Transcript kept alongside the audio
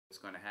What's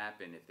going to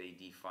happen if they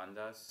defund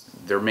us?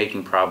 They're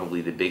making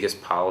probably the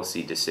biggest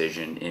policy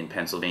decision in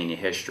Pennsylvania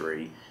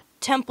history.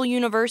 Temple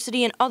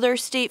University and other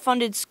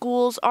state-funded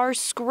schools are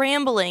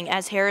scrambling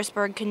as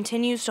Harrisburg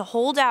continues to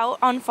hold out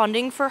on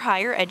funding for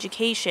higher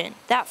education.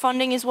 That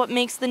funding is what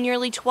makes the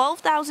nearly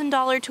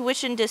 $12,000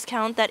 tuition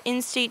discount that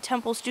in-state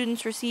Temple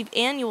students receive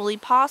annually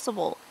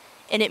possible,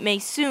 and it may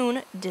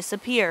soon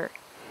disappear.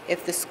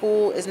 If the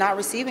school is not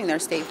receiving their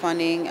state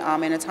funding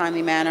in a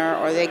timely manner,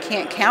 or they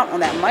can't count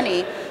on that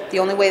money, the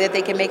only way that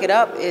they can make it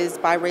up is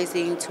by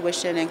raising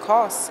tuition and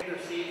costs.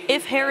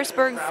 If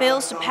Harrisburg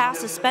fails to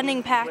pass a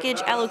spending package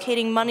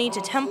allocating money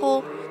to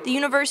Temple, the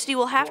university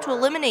will have to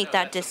eliminate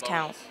that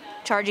discount,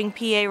 charging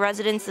PA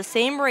residents the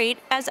same rate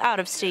as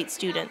out-of-state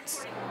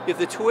students. If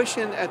the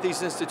tuition at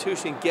these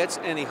institutions gets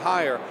any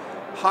higher,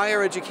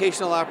 higher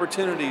educational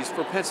opportunities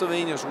for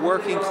Pennsylvania's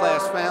working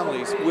class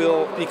families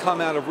will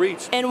become out of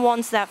reach. And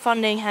once that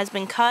funding has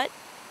been cut,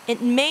 it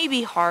may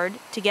be hard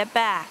to get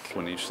back.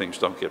 When these things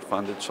don't get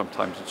funded,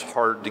 sometimes it's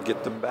hard to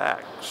get them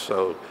back.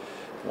 So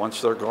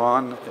once they're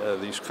gone,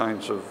 these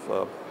kinds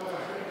of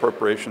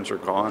appropriations are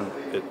gone,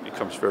 it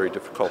becomes very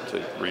difficult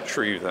to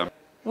retrieve them.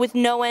 With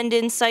no end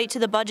in sight to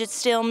the budget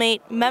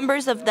stalemate,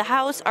 members of the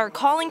House are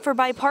calling for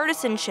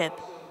bipartisanship,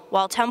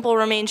 while Temple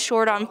remains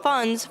short on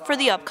funds for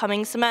the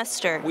upcoming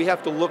semester. We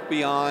have to look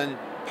beyond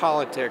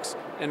politics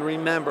and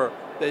remember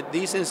that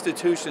these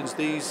institutions,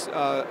 these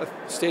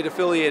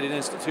state-affiliated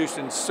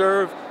institutions,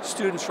 serve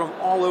students from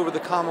all over the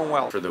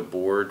Commonwealth. For the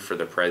board, for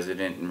the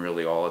president, and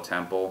really all of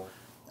Temple,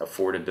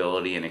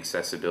 affordability and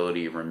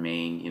accessibility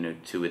remain,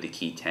 two of the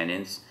key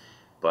tenets.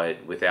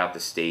 But without the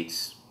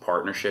state's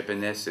partnership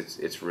in this,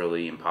 it's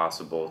really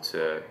impossible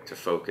to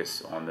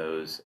focus on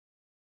those.